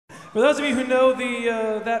For those of you who know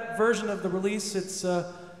that version of the release, it's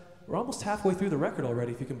we're almost halfway through the record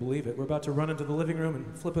already, if you can believe it. We're about to run into the living room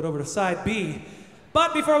and flip it over to side B.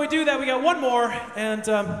 But before we do that, we got one more, and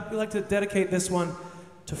we'd like to dedicate this one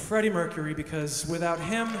to Freddie Mercury, because without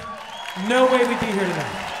him, no way we'd be here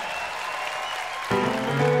tonight.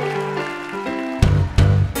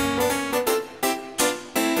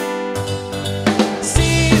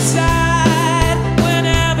 Seaside,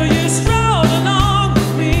 whenever you stroll along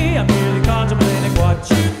with me, I'm merely contemplating what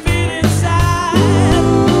you feel inside.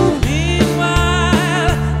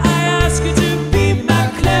 Meanwhile, I ask you to be my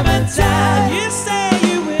Clementine. You say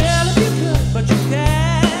you will if you could, but you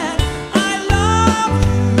can't. I love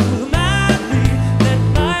you madly, let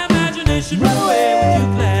my imagination run away with you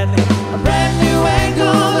gladly. A brand new angle,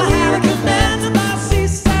 a hurricane man to my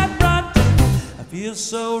seaside rendezvous. I feel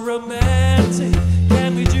so romantic.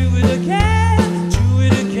 Can we do it again? Do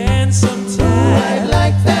it again sometime. I'd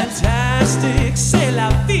like that. Fantastic, c'est la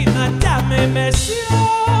vie, madame et messieurs.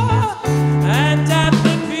 And at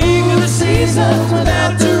the peak of the season,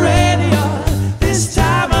 without Mediterranean, this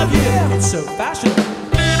time of year, it's so fashionable.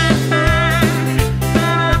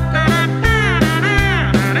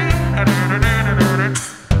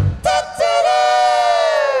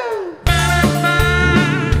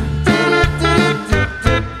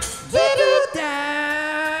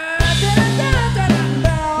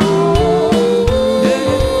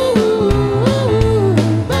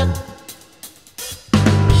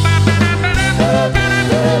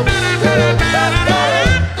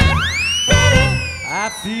 I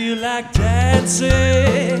feel like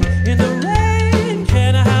dancing in the rain.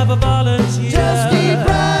 Can I have a volunteer? Just keep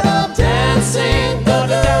right on dancing. What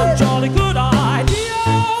a damn jolly good idea.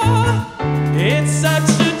 It's such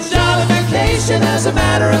a jolly vacation, as a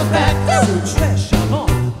matter of fact. So très charmant,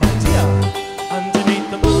 my dear. Underneath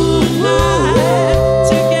the moonlight,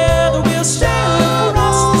 together we'll sail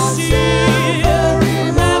across the sea.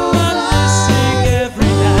 Remember to sing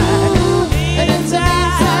every night. And in the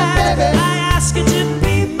meantime, baby, I ask you to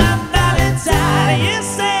be my Valentine. You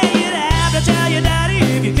say you'd have to tell your daddy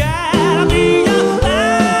if you can. I'll be your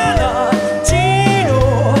Valentino.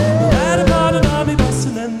 Right upon an army bus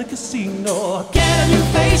and then the casino. Get a new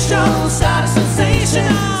facial, start a sensation.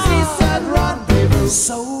 Seaside rendezvous.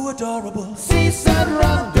 So adorable. Seaside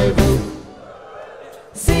rendezvous.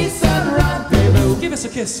 Seaside rendezvous. Give us a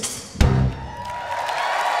kiss.